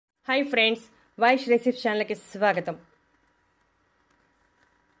Hi friends, Vaish recipe ఛానల్కి స్వాగతం.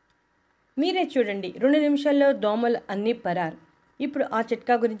 మీరే చూడండి, 2 నిమిషాల్లో దోమలు అన్నీ పరార్. ఇప్పుడు ఆ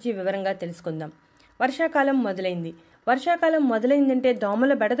చిట్కా గురించి వివరంగా తెలుసుకుందాం. వర్షాకాలం మొదలైందంటే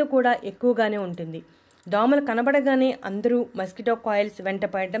దోమల బెడద కూడా ఎక్కువగానే ఉంటుంది. దోమలు కనబడగానే అందరూ మస్కిటో కాయిల్స్ వెంట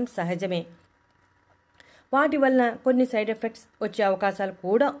పడటం సహజమే. వాటి వలన కొన్ని సైడ్ ఎఫెక్ట్స్ వచ్చే అవకాశాలు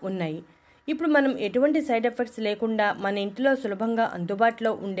కూడా ఉన్నాయి. ఇప్పుడు మనం ఎటువంటి సైడ్ ఎఫెక్ట్స్ లేకుండా మన ఇంటిలో సులభంగా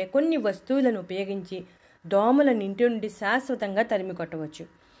అందుబాటులో ఉండే కొన్ని వస్తువులను ఉపయోగించి దోమలను ఇంటి నుండి శాశ్వతంగా తరిమి కొట్టవచ్చు.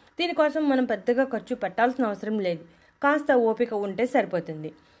 దీనికోసం మనం పెద్దగా ఖర్చు పెట్టాల్సిన అవసరం లేదు. కాస్త ఓపిక ఉంటే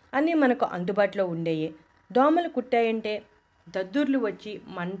సరిపోతుంది. అన్నీ మనకు అందుబాటులో ఉండేయే. దోమలు కుట్టాయంటే దద్దుర్లు వచ్చి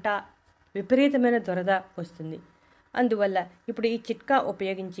మంట, విపరీతమైన దురద వస్తుంది. అందువల్ల ఇప్పుడు ఈ చిట్కా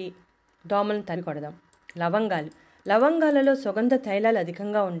ఉపయోగించి దోమలను తరిమి కొడదాం. లవంగాలలో సుగంధ తైలాలు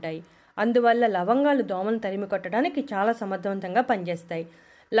అధికంగా ఉంటాయి. అందువల్ల లవంగాలు దోమలను తరిమి కొట్టడానికి చాలా సమర్థవంతంగా పనిచేస్తాయి.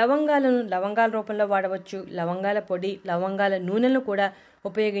 లవంగాల రూపంలో వాడవచ్చు. లవంగాల పొడి, లవంగాల నూనెలను కూడా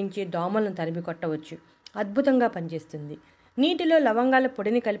ఉపయోగించి దోమలను తరిమి కొట్టవచ్చు. అద్భుతంగా పనిచేస్తుంది. నీటిలో లవంగాల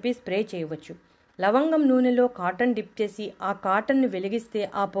పొడిని కలిపి స్ప్రే చేయవచ్చు. లవంగం నూనెలో కాటన్ డిప్ చేసి ఆ కాటన్ను వెలిగిస్తే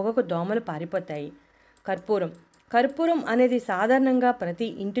ఆ పొగకు దోమలు పారిపోతాయి. కర్పూరం అనేది సాధారణంగా ప్రతి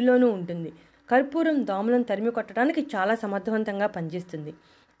ఇంటిలోనూ ఉంటుంది. కర్పూరం దోమలను తరిమి కొట్టడానికి చాలా సమర్థవంతంగా పనిచేస్తుంది.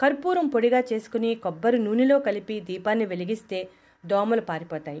 కర్పూరం పొడిగా చేసుకుని కొబ్బరి నూనెలో కలిపి దీపాన్ని వెలిగిస్తే దోమలు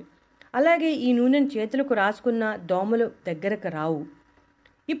పారిపోతాయి. అలాగే ఈ నూనెను చేతులకు రాసుకున్న దోమలు దగ్గరకు రావు.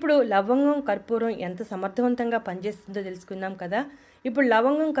 ఇప్పుడు లవంగం, కర్పూరం ఎంత సమర్థవంతంగా పనిచేస్తుందో తెలుసుకుందాం కదా. ఇప్పుడు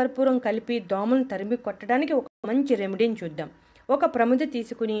లవంగం, కర్పూరం కలిపి దోమలను తరిమి కొట్టడానికి ఒక మంచి రెమెడీని చూద్దాం. ఒక ప్రమిద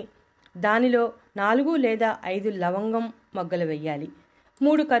తీసుకుని దానిలో 4 లేదా 5 లవంగం మొగ్గలు వేయాలి.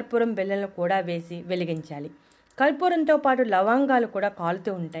 3 కర్పూరం బిళ్ళలను కూడా వేసి వెలిగించాలి. కర్పూరంతో పాటు లవంగాలు కూడా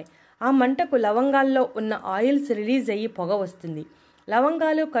కాలుతూ ఉంటాయి. ఆ మంటకు లవంగాల్లో ఉన్న ఆయిల్స్ రిలీజ్ అయ్యి పొగ వస్తుంది.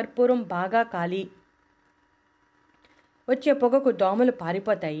 లవంగాలు, కర్పూరం బాగా కాలి వచ్చే పొగకు దోమలు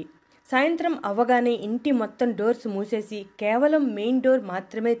పారిపోతాయి. సాయంత్రం అవ్వగానే ఇంటి మొత్తం డోర్స్ మూసేసి కేవలం మెయిన్ డోర్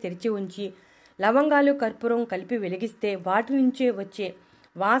మాత్రమే తెరిచి ఉంచి లవంగాలు, కర్పూరం కలిపి వెలిగిస్తే వాటి నుంచే వచ్చే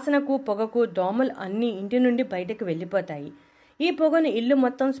వాసనకు, పొగకు దోమలు అన్నీ ఇంటి నుండి బయటకు వెళ్ళిపోతాయి. ఈ పొగను ఇల్లు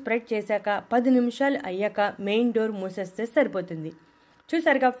మొత్తం స్ప్రెడ్ చేశాక 10 నిమిషాలు అయ్యాక మెయిన్ డోర్ మూసేస్తే సరిపోతుంది.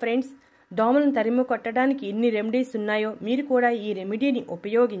 చూసారుగా ఫ్రెండ్స్, దోమలను తరిమి కొట్టడానికి ఎన్ని రెమెడీస్ ఉన్నాయో. మీరు కూడా ఈ రెమెడీని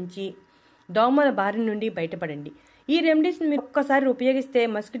ఉపయోగించి దోమల బారి నుండి బయటపడండి. ఈ రెమెడీస్ని మీరు ఒక్కసారి ఉపయోగిస్తే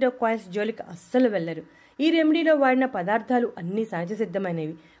మస్కిటో కాయిల్స్ జోలికి అస్సలు వెళ్లరు. ఈ రెమెడీలో వాడిన పదార్థాలు అన్నీ సహజ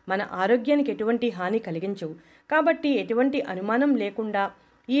సిద్ధమైనవి. మన ఆరోగ్యానికి ఎటువంటి హాని కలిగించవు. కాబట్టి ఎటువంటి అనుమానం లేకుండా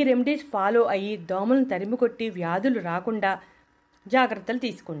ఈ రెమెడీస్ ఫాలో అయ్యి దోమలను తరిమి కొట్టి వ్యాధులు రాకుండా జాగ్రత్తలు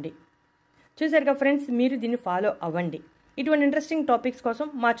తీసుకోండి. చూసారుగా ఫ్రెండ్స్, మీరు దీన్ని ఫాలో అవ్వండి. ఇటువంటి ఇంట్రెస్టింగ్ టాపిక్స్ కోసం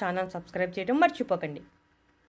మా ఛానల్ సబ్స్క్రైబ్ చేయడం మర్చిపోకండి.